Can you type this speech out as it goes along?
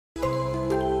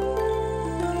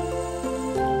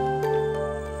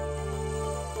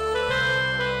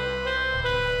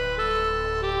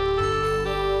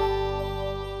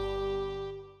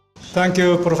Thank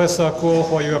you, Professor Kuo,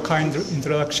 for your kind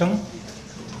introduction.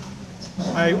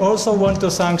 I also want to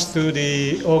thank to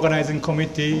the organizing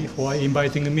committee for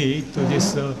inviting me to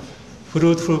this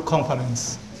fruitful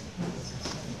conference.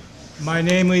 My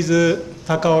name is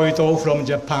Takao Itoh from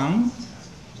Japan.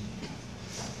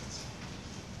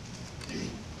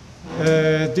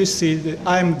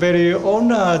 I'm very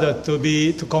honored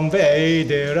to convey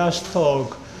the last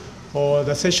talk for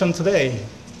the session today.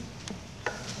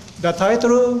 The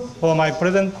title for my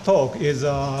present talk is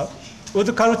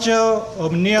Wood Culture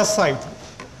of Near Site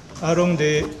along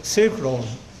the Silk Road.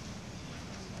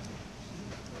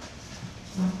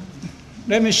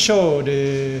 Let me show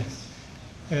the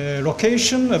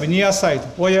location of near site,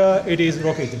 where it is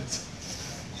located.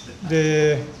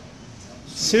 The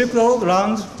Silk Road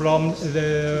runs from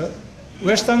the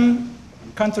western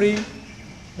country,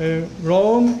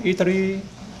 Rome, Italy,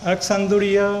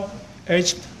 Alexandria,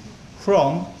 Egypt,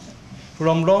 from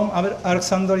Rome,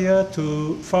 Alexandria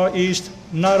to Far East,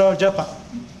 Nara,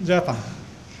 Japan.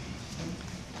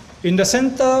 In the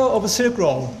center of Silk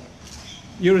Road,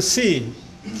 you'll see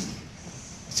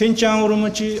Xinjiang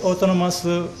Urumqi Autonomous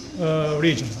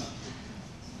Region.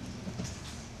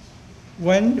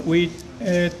 When we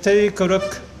take a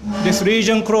look this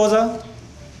region closer,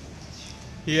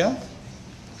 here,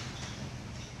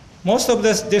 most of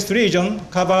this region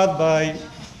covered by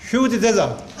huge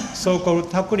desert, so-called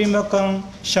Takurimakan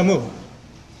Shamu.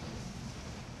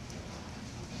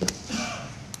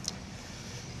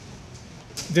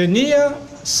 The near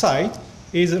site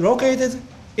is located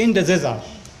in the desert.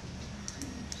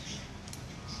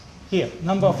 Here,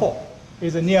 number 4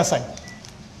 is the near site.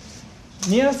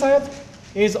 Near site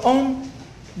is on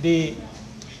the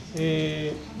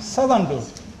southern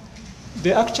route.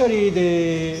 Actually,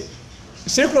 the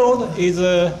Silk Road is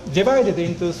divided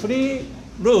into 3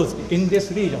 routes in this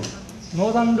region: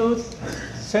 northern route,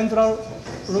 central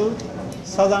route,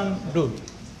 southern route.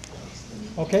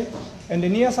 Okay, and the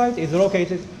near site is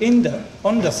located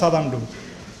on the southern route.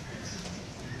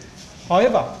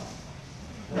 However,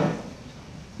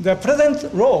 the present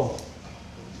road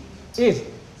is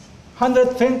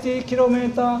 120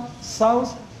 kilometers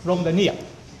south from the near.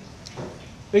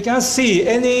 We cannot see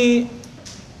any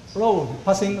road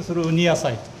passing through near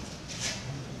site.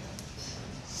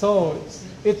 So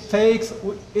it takes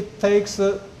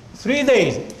 3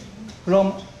 days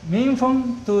from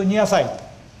Minfeng to near site.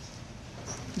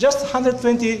 Just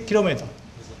 120 kilometers.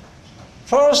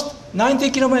 First 90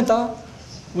 kilometers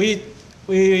we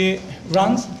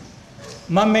run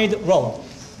man-made road.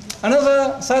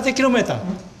 Another 30 kilometers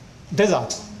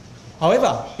desert.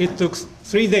 However, it took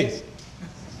 3 days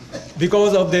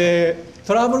because of the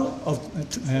trouble of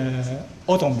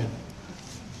automobile.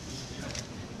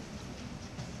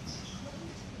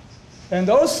 And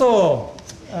also,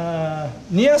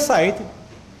 near site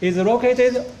is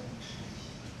located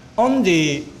on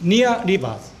the near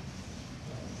rivers.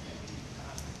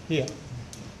 Here.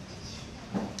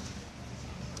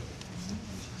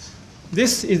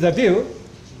 This is the view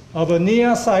of a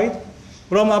near site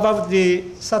from above the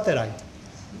satellite.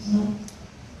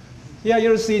 Here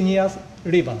you'll see near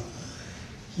river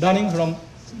running from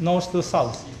north to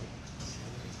south.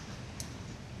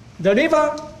 The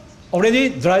river already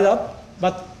dried up,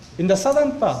 but in the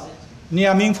southern part,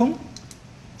 near Minfeng,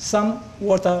 some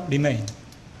water remained.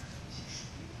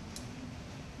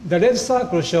 The red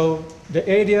circle shows the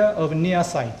area of near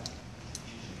site.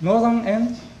 Northern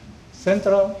end,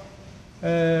 central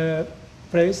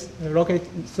place,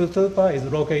 Stupa is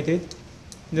located.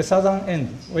 The southern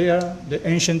end, where the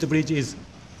ancient bridge is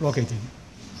located.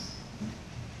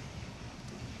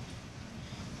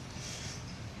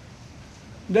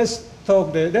 Let's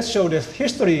show the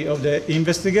history of the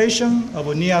investigation of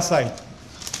a near site.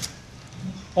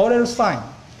 Orel Stein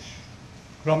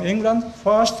from England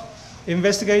first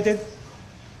investigated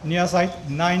near site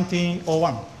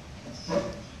 1901.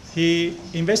 He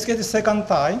investigated second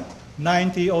time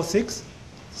 1906,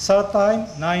 third time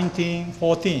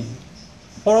 1914,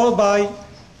 followed by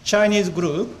Chinese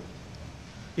group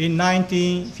in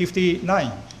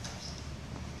 1959,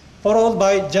 followed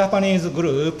by Japanese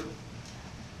group,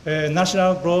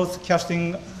 National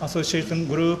Broadcasting Association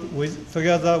group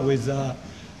together with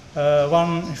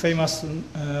one famous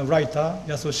writer,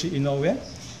 Yasushi Inoue,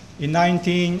 in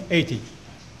 1980,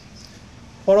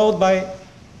 followed by,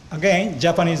 again,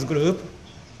 Japanese group,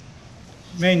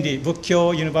 mainly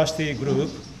Kyoto University group,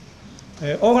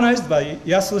 organized by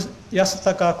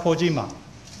Yasutaka Kojima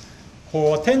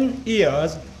for 10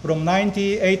 years from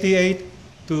 1988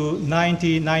 to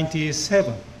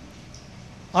 1997.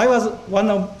 I was one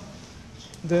of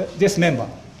this member.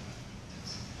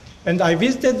 And I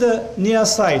visited the near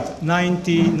site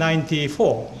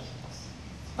 1994.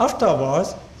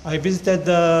 Afterwards, I visited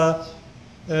the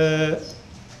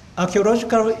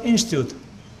Archaeological Institute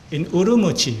in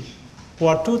Urumqi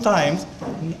for 2 times,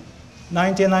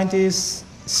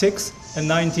 1996 and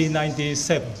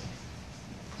 1997.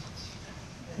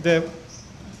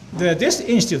 This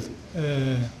institute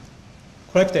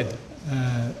collected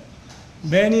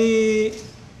many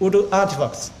wood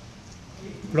artifacts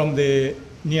from the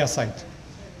near site.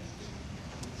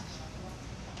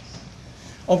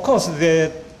 Of course,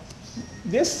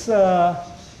 these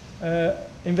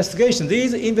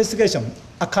investigations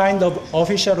are kind of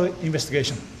official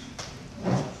investigation.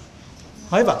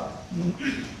 However,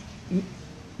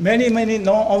 many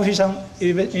non-official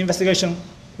investigations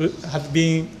have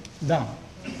been done.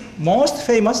 Most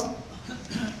famous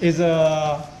is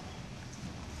I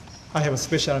have a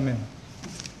special name.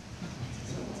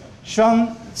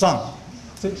 Xuanzang.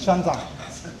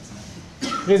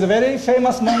 He is a very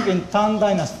famous monk in Tang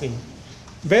Dynasty.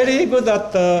 Very good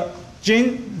at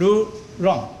Jin Lu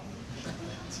Rong.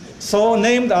 So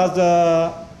named as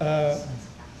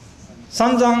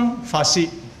Sanzang Fashi.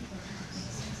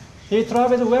 He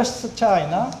traveled West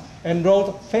China and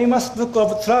wrote famous book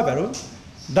of travel,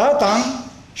 Da Tang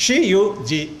Shi Yu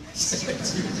Ji.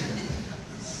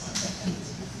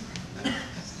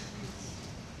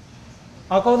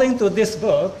 According to this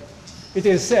book, it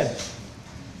is said,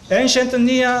 ancient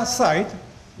near site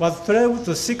was 12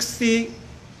 to 60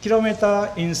 kilometers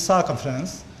in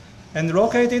circumference and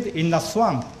located in a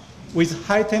swamp with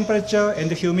high temperature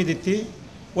and humidity,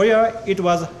 where it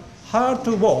was hard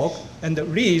to walk, and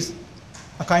reeds,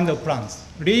 a kind of plants.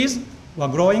 Reeds were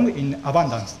growing in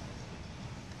abundance.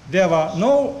 There were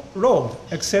no road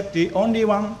except the only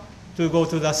one to go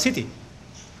to the city.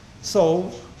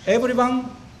 So everyone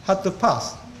had to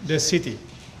pass the city.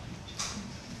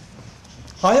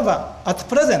 However, at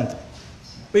present,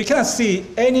 we cannot see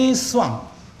any swamp.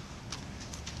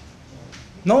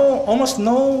 Almost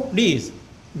no leaves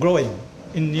growing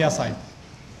in near site.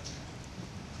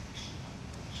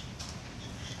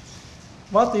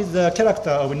 What is the character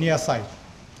of near site?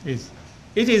 It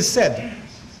is said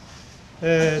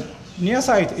near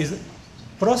site is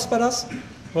prosperous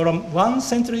from 1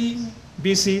 century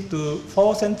BC to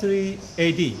 4th century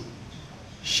AD.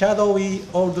 Shadowy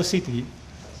old city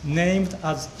named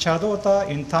as Chadota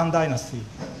in Tang Dynasty.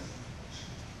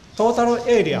 Total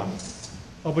area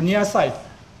of near site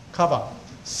cover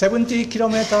 70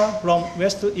 kilometers from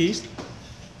west to east,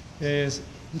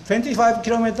 25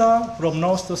 kilometers from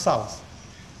north to south,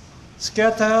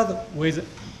 scattered with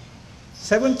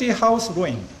 70 house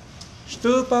ruins,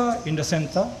 stupa in the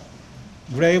center,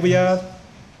 graveyard,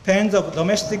 pens of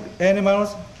domestic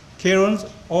animals, kilns,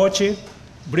 orchard,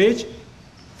 bridge,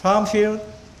 farm field,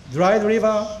 dried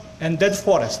river, and dead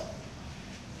forest.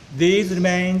 These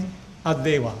remained as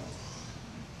they were.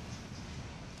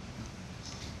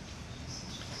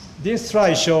 This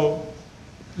slide shows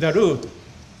the route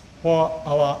for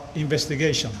our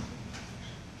investigation.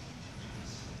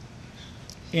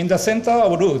 In the center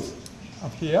of the route,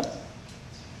 up here,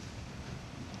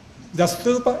 the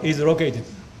stupa is located,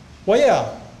 where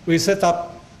we set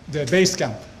up the base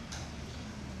camp.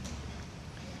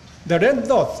 The red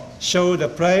dots show the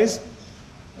place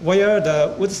where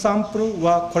the wood samples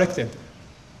were collected.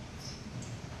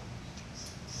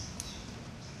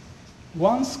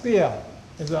 One square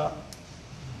is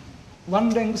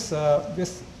one length,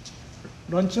 this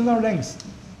longitudinal length,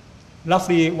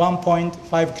 roughly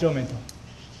 1.5 kilometers,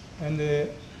 and the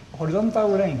horizontal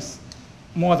length,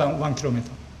 more than 1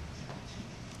 kilometer.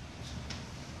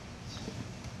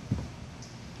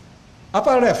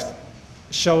 Upper left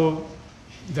show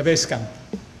the base camp.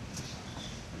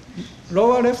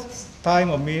 Lower left, time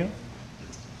of meal.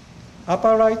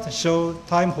 Upper right show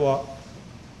time for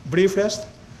brief rest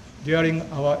during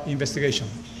our investigation.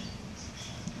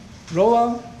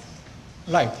 Lower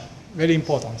right, very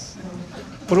important.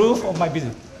 Proof of my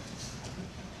visit.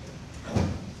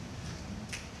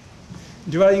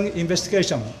 During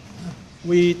investigation,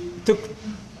 we took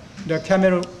the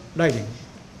camel riding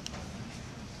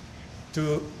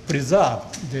to preserve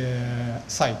the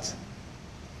site.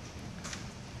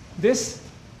 This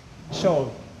shows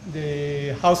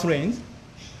the house ruins.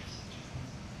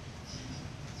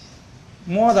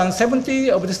 More than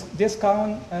 70 of this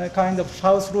kind of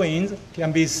house ruins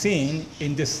can be seen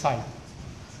in this site.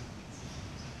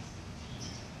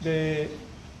 The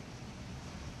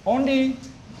only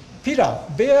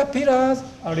bare pillars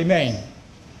remain.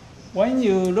 When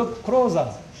you look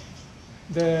closer,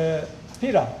 the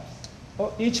pillar,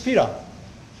 each pillar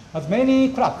has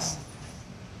many cracks.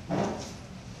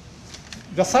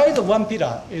 The size of one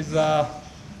pillar is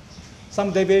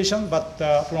some deviation, but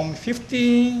from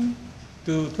 15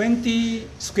 to 20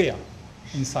 square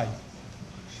in size.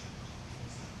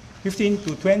 15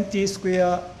 to 20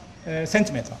 square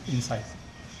centimeter in size.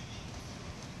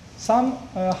 Some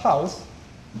house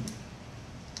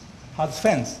has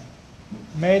fence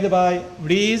made by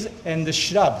reeds and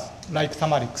shrubs like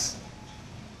tamarix.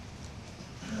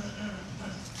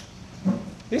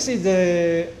 This is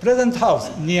the present house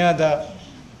near the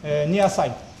near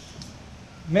site.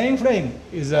 Main frame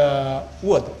is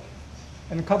wood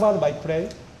and covered by clay.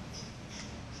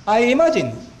 I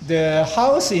imagine the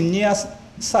house in near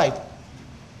site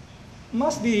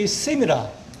must be similar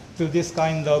to this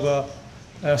kind of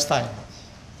style.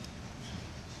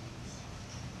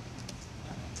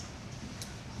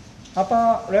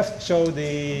 Upper left shows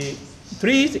the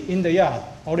trees in the yard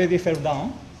already fell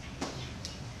down.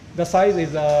 The size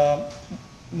is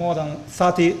more than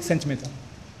 30 centimeters.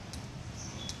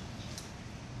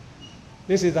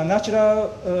 This is a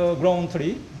natural grown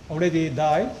tree, already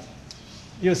died.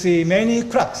 You see many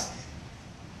cracks,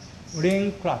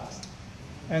 ring cracks,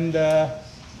 and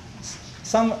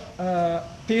some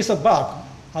piece of bark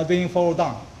has been fallen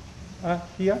down.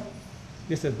 Here,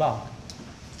 this is bark.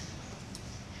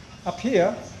 Up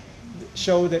here,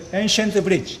 show the ancient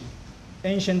bridge.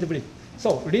 Ancient bridge.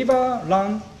 So river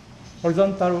run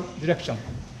horizontal direction.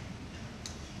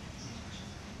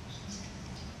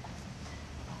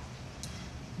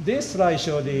 This slide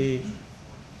shows the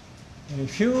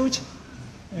huge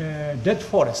dead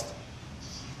forest,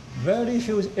 very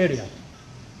huge area.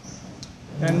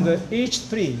 And each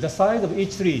tree, the size of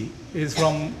each tree is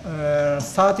from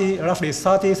roughly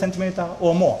 30 centimeters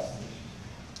or more.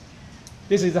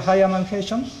 This is a higher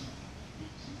magnification.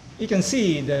 You can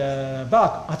see the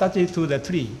bark attached to the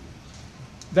tree.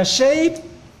 The shape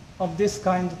of this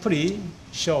kind of tree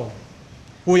shows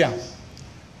Huyang,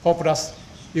 Populus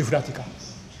euphratica.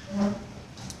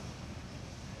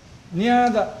 Near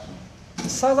the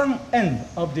southern end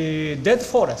of the dead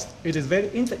forest, it was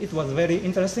very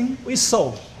interesting. We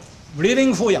saw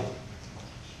living Huyang.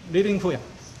 Living Huyang.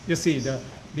 You see the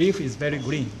leaf is very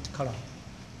green color.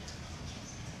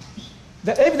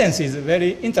 The evidence is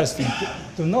very interesting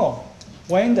to know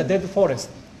when the dead forest,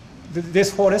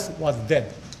 this forest was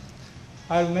dead.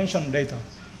 I'll mention later.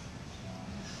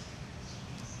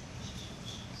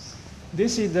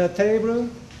 This is the table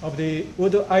of the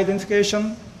wood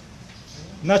identification,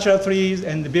 natural trees,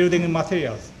 and building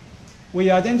materials.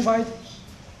 We identified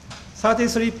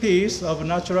 33 pieces of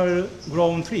natural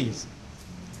grown trees,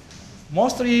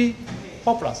 mostly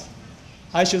Populus.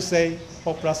 I should say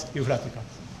Populus euphratica.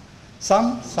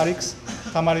 Some salix,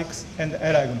 tamarix, and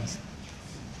eragonus.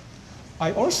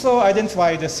 I also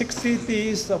identified the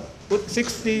 62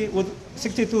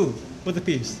 wood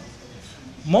pieces,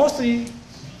 mostly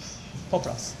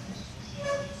Populus,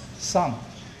 some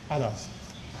others.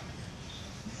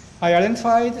 I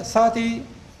identified 13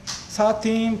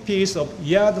 pieces of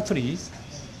yard trees,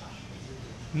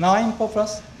 9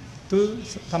 Populus, 2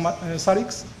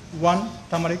 salix, 1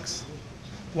 tamarix,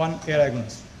 1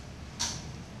 eragonus.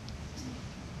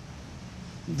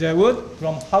 The wood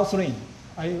from house ring,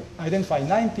 I identified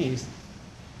 9 pieces.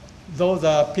 Those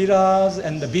are pillars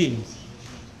and the beams.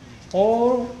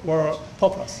 All were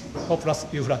Populus, Populus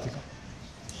euphratica.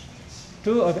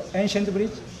 2 of the ancient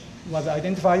bridge was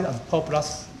identified as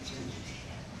Populus.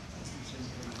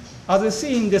 As you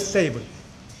see in this table,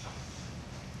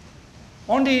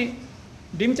 only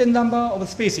limited number of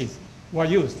species were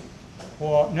used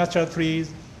for natural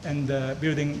trees and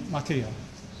building material.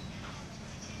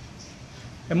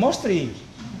 The most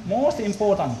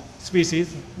important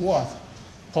species was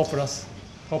Populus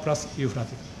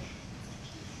euphratica.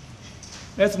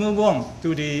 Let's move on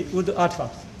to the wood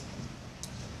artifacts.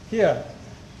 Here,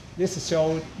 this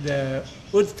shows the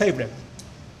wood tablet.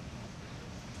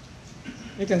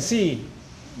 You can see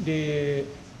the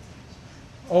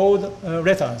old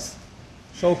letters,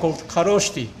 so-called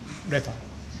Karoshti letter.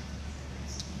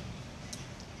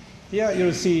 Here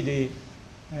you'll see the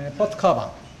pot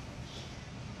cover.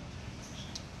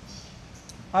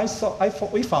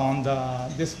 We found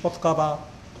this pot cover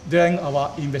during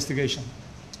our investigation.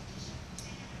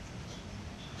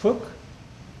 Hook,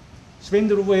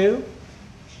 spindle wheel.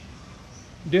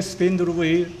 This spindle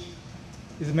wheel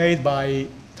is made by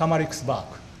tamarix bark.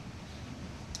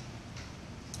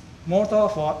 Motor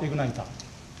for igniter.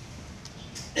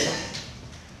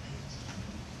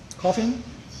 Coffin.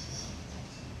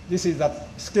 This is a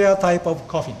square type of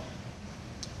coffin.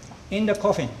 In the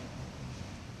coffin,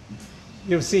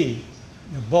 you see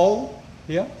the bow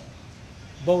here,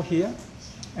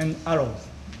 and arrows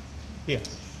here.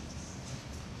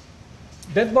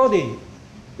 dead body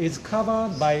is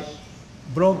covered by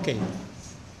brocade.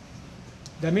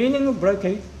 The meaning of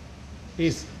brocade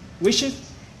is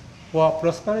wishes for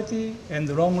prosperity and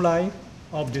long life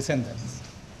of descendants.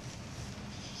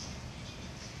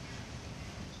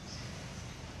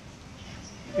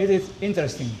 It is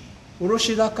interesting.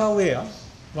 Urushidaka ware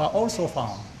were also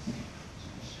found.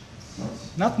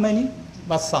 Not many,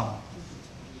 but some.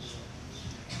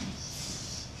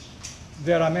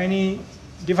 There are many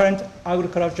different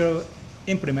agricultural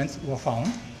implements were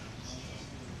found.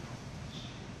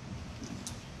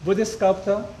 Buddhist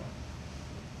sculptor,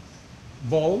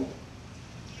 bowl,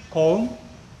 comb,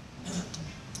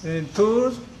 and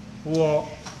tools for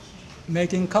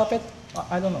making carpet.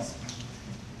 I don't know.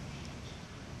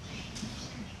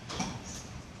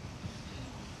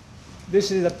 This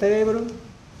is a table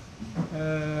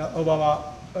of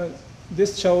our,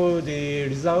 this shows the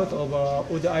result of our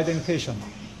wood identification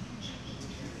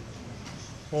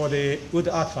for the wood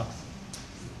artifacts.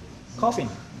 Coffin.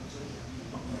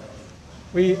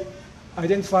 We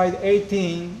identified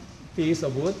 18 pieces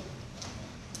of wood.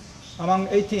 Among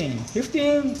 18,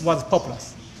 15 was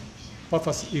Populus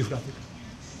euphratica.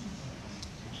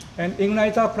 And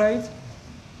igniter plate,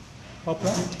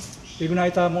 Populus.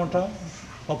 Igniter mortar,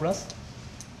 Populus.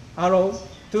 Arrow,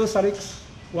 2 salix,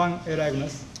 1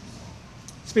 eragonus.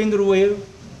 Spindle wheel,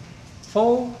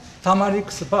 4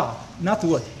 tamarix bar, not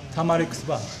wood, tamarix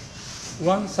bar,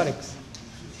 1 salix.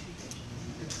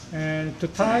 And to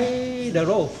tie the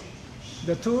rope,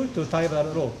 the tool to tie the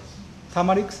rope,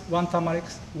 tamarix, 1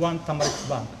 tamarix, 1 tamarix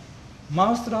bar.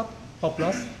 Mousetrap,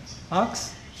 Populus.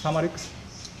 Axe, tamarix.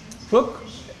 Hook,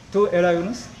 2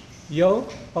 eragonus.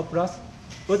 Yoke, Populus.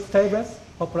 Wood tablets,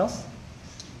 Populus.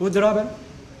 Wood rubber,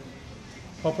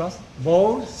 Populus.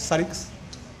 Bowl, salix.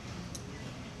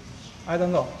 I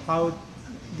don't know how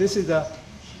this is a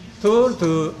tool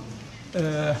to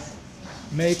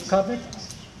make carpet.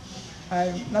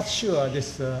 I'm not sure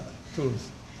this tools,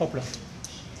 Populus.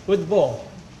 Wood bowl,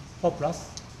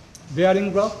 Populus.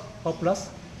 Bearing block, Populus.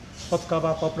 Hot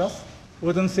cover, Populus.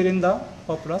 Wooden cylinder,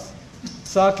 Populus.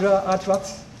 Circular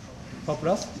artifacts,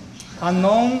 Populus.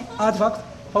 Unknown artifact,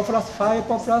 Populus, 5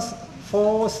 Populus,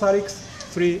 4 salix,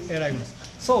 3 eragonus.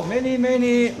 So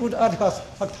many wood artifacts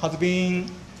have been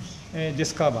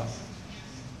discovered.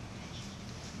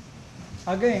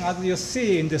 Again, as you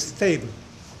see in this table,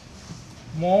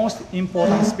 most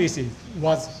important species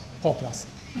was Populus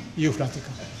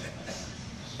euphratica,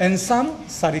 and some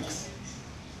salix,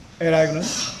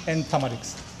 eragonus, and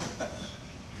tamarix.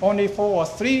 Only 4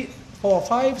 or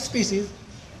 5 species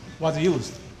was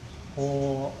used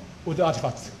for wood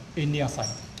artifacts in near site.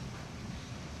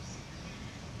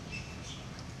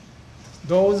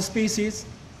 Those species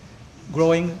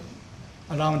growing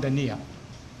around the near.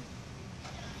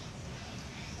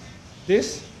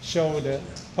 This shows the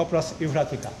Populus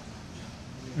euphratica.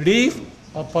 Leaf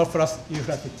of Populus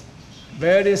euphratica.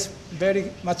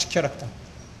 Very much character.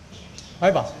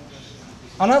 However,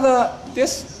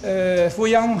 this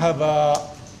Fuyang have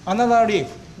another leaf,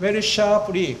 very sharp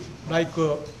leaf, like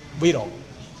willow.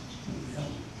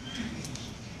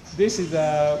 This is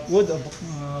the wood of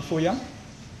Fuyang.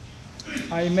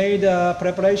 I made a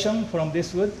preparation from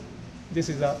this wood. This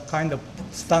is a kind of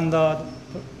standard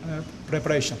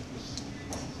preparation.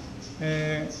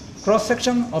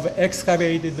 Cross-section of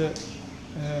excavated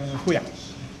Fuyang.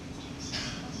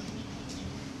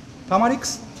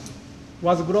 Tamarix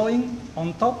was growing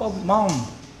on top of mound.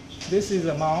 This is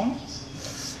a mound.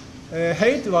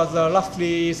 Height was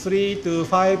roughly 3 to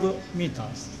 5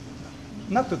 meters.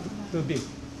 Not too big.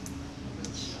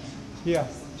 Here,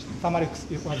 tamarix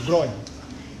was growing.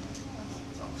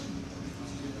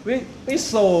 We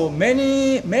saw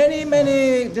many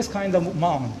this kind of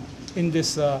mound in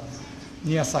this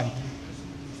near site.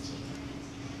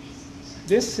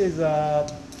 This is a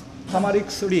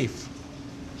tamarix leaf,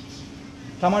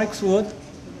 tamarix wood,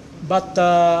 but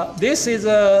this is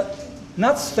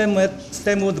not stem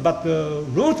wood, but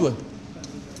root wood.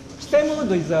 Stem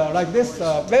wood is like this,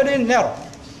 very narrow,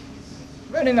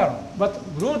 but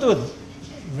root wood,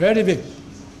 very big.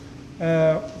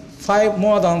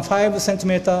 More than 5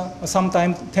 centimeter,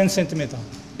 sometimes 10 centimeter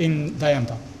in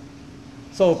diameter.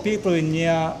 So people in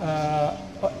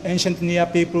ancient near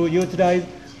people utilize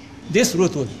this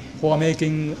root wood for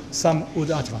making some wood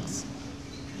artifacts.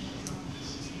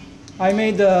 I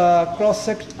made a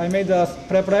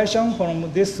preparation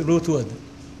from this root wood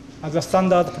as a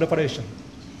standard preparation.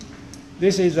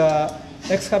 This is a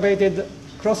excavated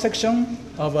cross-section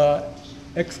of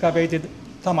excavated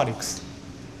tamarix.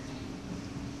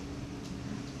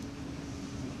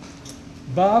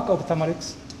 Bark of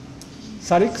tamarix,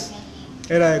 salix,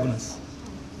 eragonus.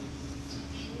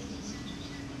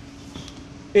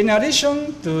 In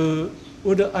addition to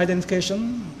wood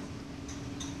identification,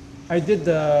 I did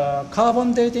the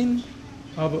carbon dating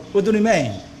of wood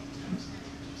remain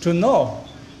to know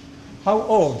how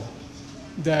old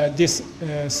this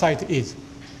site is.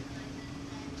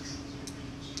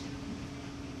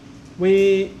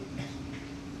 We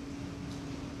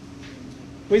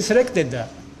selected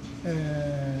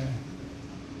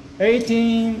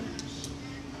 18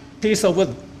 pieces of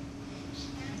wood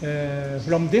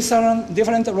from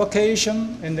different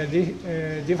location and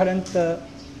different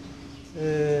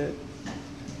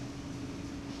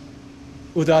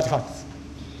wood artifacts.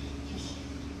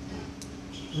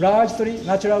 Large tree,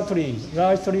 natural tree,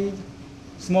 large tree,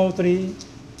 small tree,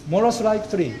 morass-like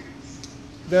tree.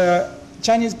 The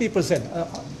Chinese people said,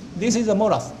 this is a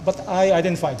morass, but I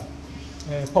identified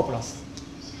populus,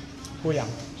 Huyang.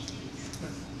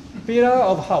 Pillar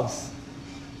of house,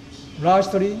 large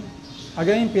tree,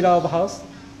 again pillar of house,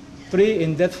 tree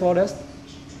in dead forest,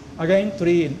 again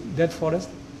tree in dead forest,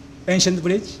 ancient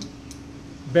bridge,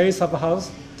 base of house,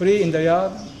 tree in the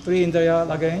yard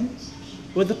again,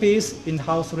 wood piece in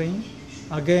house ring,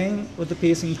 again wood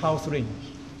piece in house ring,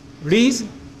 reeds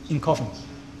in coffin,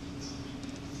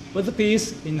 wood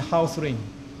piece in house ring,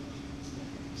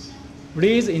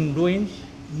 reeds in ruin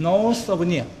north of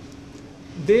near.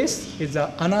 This is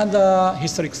another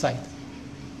historic site.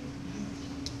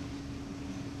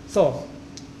 So,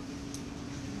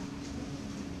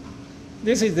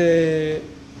 this is the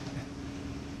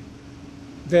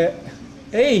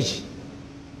age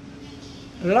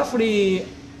roughly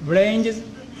ranges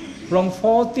from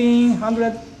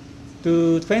 1400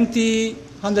 to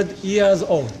 2000 years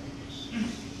old,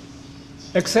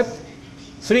 except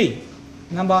three,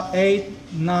 number 8,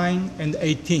 9, and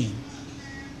 18.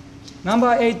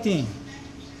 Number 18,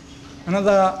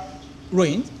 another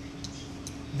ruin.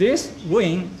 This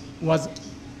ruin was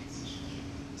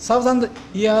 1,000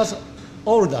 years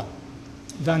older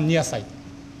than near site.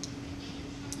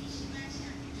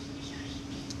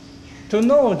 To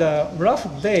know the rough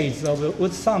dates of the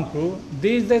wood sample,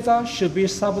 these data should be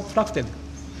subtracted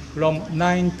from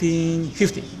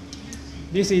 1950.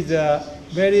 This is a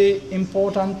very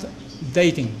important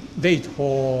date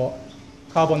for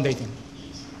carbon dating.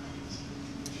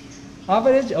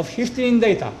 Average of 15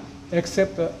 data,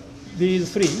 except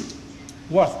these three,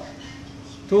 was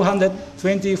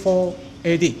 224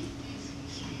 AD.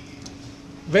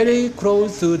 Very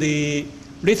close to the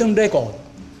written record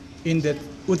in the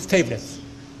wood tablets.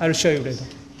 I'll show you later.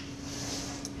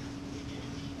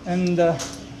 And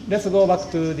let's go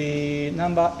back to the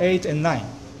number 8 and 9.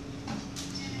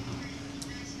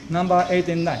 Number 8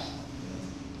 and 9.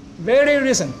 Very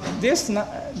recent. This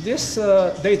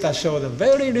data showed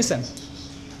very recent.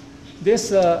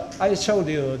 This I showed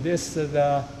you. This is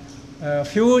the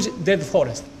huge dead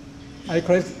forest. I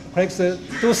collected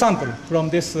 2 samples from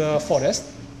this forest.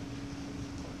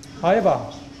 However,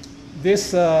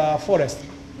 this forest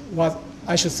was,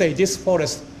 I should say, this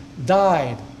forest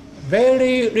died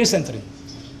very recently.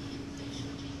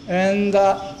 And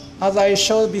as I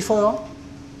showed before,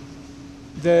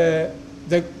 the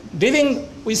living,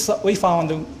 we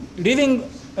found living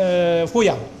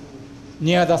Huyang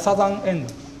near the southern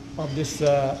end of this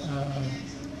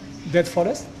dead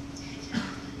forest.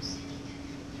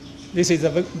 This is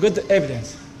a good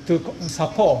evidence to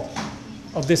support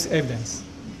of this evidence.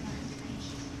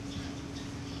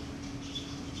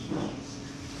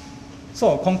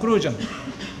 So, conclusion.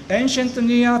 Ancient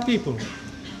Near people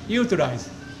utilize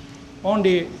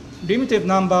only limited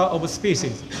number of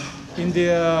species in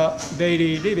their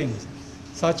daily living,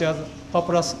 such as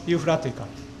Populus euphratica,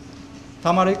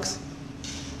 Tamarix,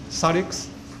 Salix,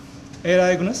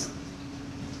 Eraegnus,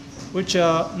 which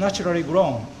are naturally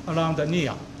grown around the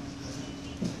Nia.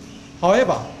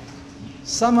 However,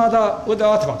 some other wood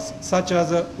artifacts, such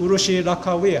as Urushi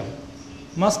lacquer ware,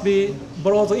 must be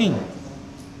brought in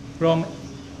from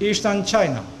eastern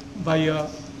China via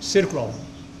Silk Road.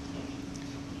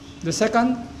 The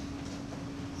second,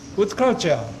 wood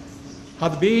culture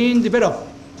had been developed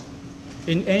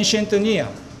in ancient Nia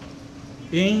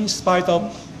in spite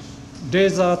of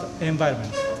desert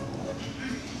environment.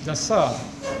 The third,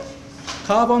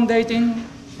 carbon dating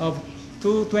of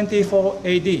 224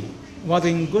 AD was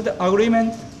in good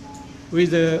agreement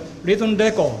with the written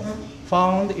record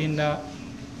found in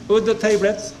wood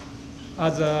tablets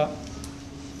as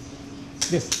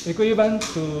this, equivalent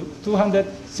to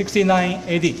 269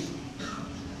 AD.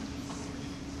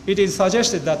 It is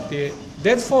suggested that the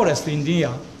dead forest in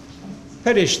India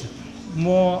perished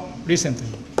more recently.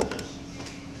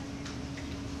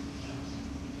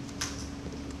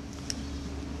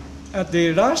 At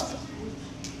the last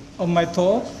of my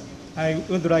talk, I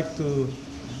would like to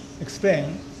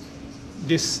explain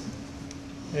this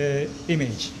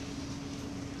image.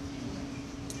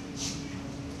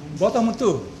 Bottom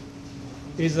two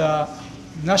is a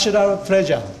natural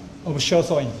treasure of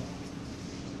Shosoin.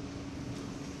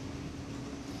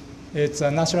 It's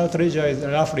a natural treasure, is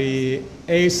roughly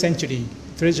 8th century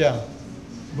treasure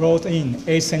brought in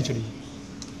 8th century.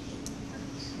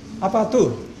 Upper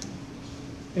two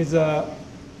is a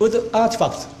wood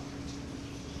artifact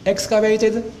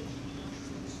excavated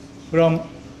from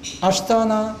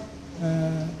Ashtana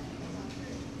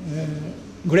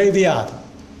graveyard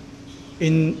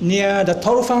near the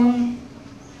Torfan,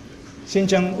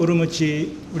 Xinjiang,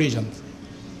 Urumqi region.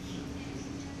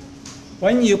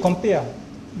 When you compare,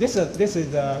 this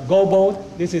is a go board,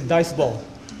 this is dice board.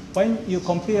 When you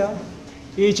compare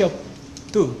each of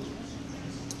two,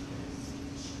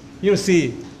 you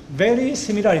see very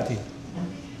similarity.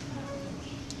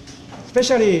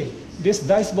 Especially this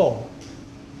dice board.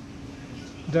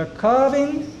 The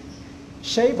carving,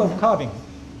 shape of carving,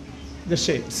 the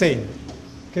shape, same.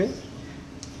 Okay?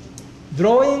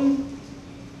 Drawing,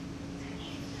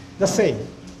 the same.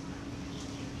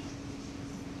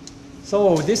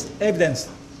 So this evidence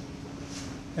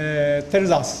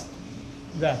tells us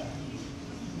that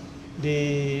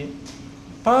the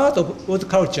part of wood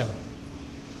culture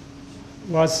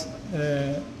was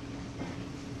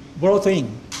brought in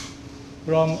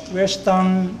from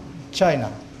Western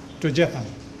China to Japan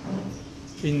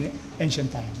in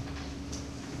ancient time.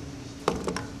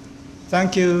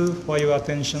 Thank you for your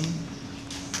attention.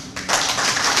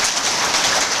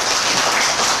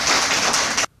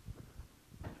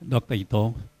 Dr.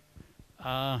 Itoh,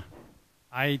 a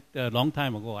long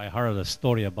time ago, I heard a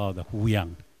story about the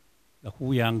Huyang. The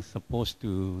Huyang supposed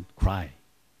to cry,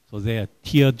 so their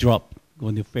teardrop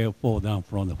going to fall down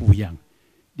from the Huyang.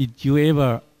 Did you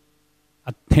ever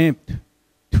attempt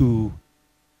to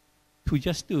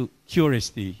just to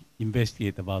curiously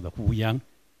investigate about the Huyang,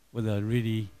 whether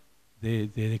really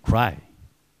they cry?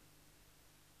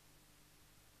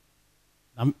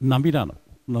 涙の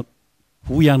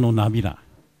Huyangの涙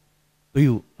とい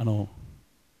う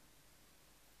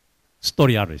ストー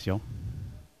リーあるでしょ。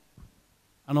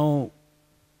中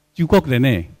国で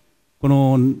ね、こ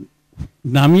の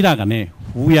涙がね、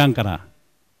風やんが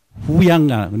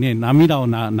ね、涙を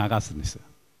流すんです。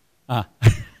あ、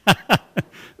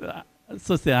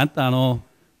そしてあんたこ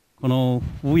の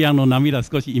風やんの涙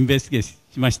少しインベスティゲート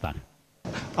しました。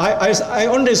I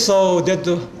only saw dead,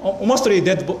 mostly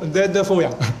dead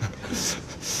Fuyang.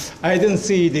 I didn't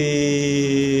see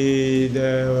the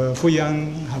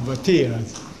Fuyang have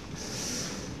tears.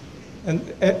 And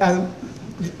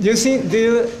do you see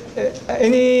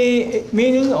any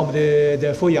meaning of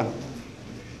the Fuyang?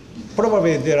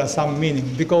 Probably there are some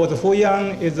meaning because the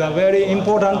Fuyang is a very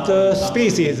important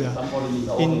species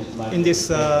in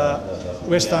this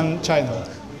Western China.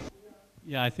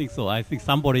 Yeah, I think so. I think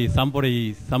somebody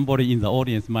in the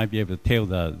audience might be able to tell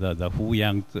the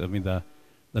Fuyang, I mean the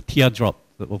teardrop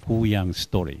of Huyang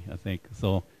story, I think.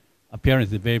 So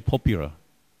apparently very popular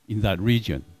in that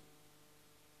region.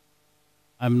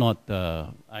 I'm not,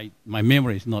 my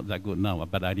memory is not that good now,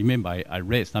 but I remember I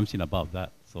read something about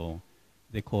that. So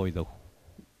they call it the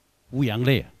Huyang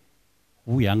Lei.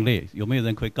 Huyang Lei. 有没有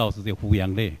人可以告诉这个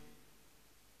Huyang Lei?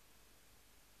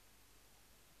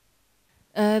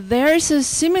 There is a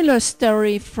similar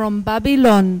story from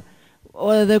Babylon,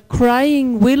 or the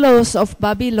crying willows of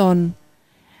Babylon.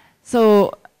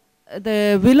 So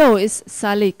the willow is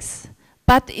salix,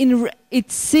 but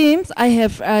it seems I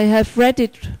have read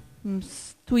it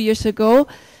 2 years ago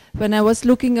when I was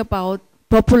looking about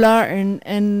poplar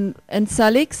and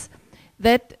salix,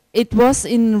 that it was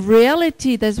in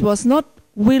reality that was not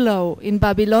willow in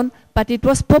Babylon, but it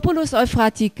was Populus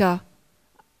euphratica.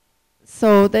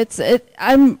 So that's it.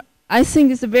 I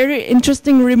think it's a very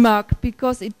interesting remark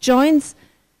because it joins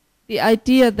the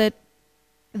idea that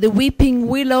the weeping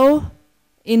willow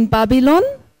in Babylon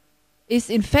is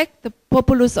in fact the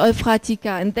Populus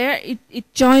euphratica, and there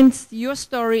it joins your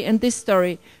story and this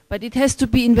story, but it has to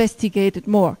be investigated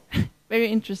more. Very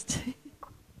interesting.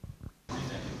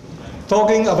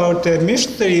 Talking about the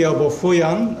mystery of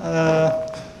Fuyang,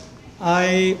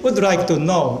 I would like to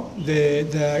know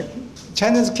the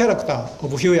Chinese character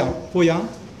of Fuyang.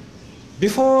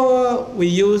 Before we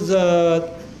use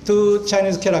two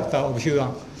Chinese characters of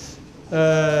Fuyang,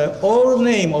 old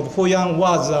name of Fuyang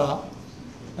was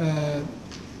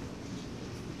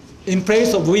in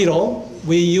place of willow,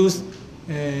 we use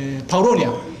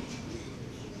Pauronia.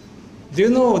 Do you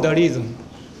know the reason?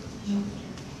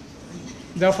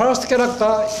 The first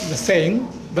character is the same,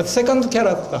 but second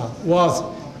character was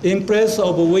in place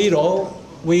of willow,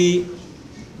 we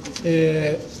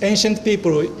ancient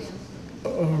people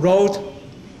wrote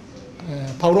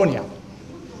Pauronia.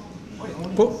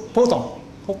 Pauton.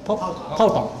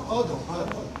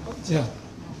 Yeah.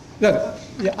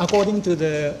 Yeah, according to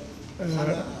the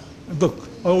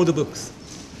old books.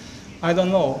 I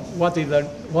don't know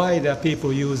why the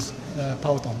people use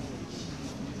Pauton.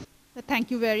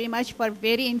 Thank you very much for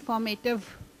very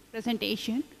informative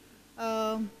presentation.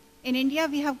 In India,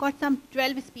 we have got some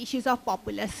 12 species of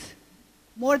populus,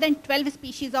 more than 12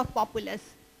 species of populus.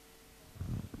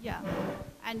 Yeah,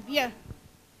 and we are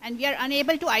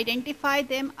unable to identify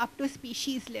them up to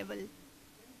species level.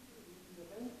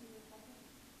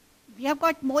 We have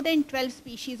got more than 12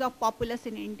 species of populus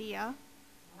in India,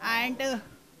 and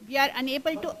we are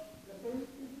unable to,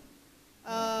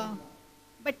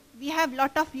 but we have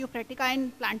lot of Euphratica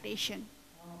in plantation.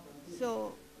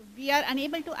 So we are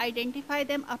unable to identify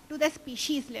them up to the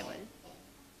species level.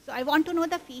 So I want to know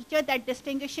the feature that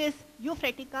distinguishes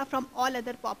Euphratica from all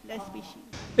other popular species.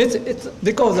 It's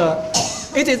because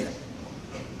it is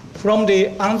from the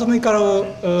anatomical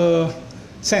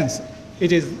sense,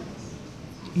 it is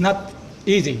not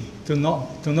easy to know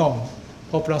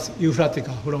Populus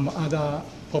euphratica from other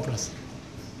populus.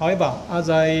 However, as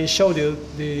I showed you,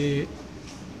 the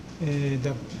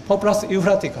Populus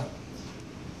euphratica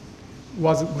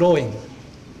was growing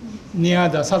near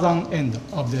the southern end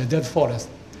of the dead forest.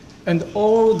 And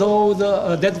all those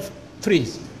dead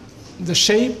trees, the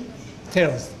shape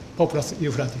tells Populus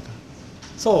euphratica.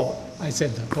 So I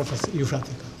said Populus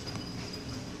euphratica.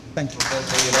 Thank you.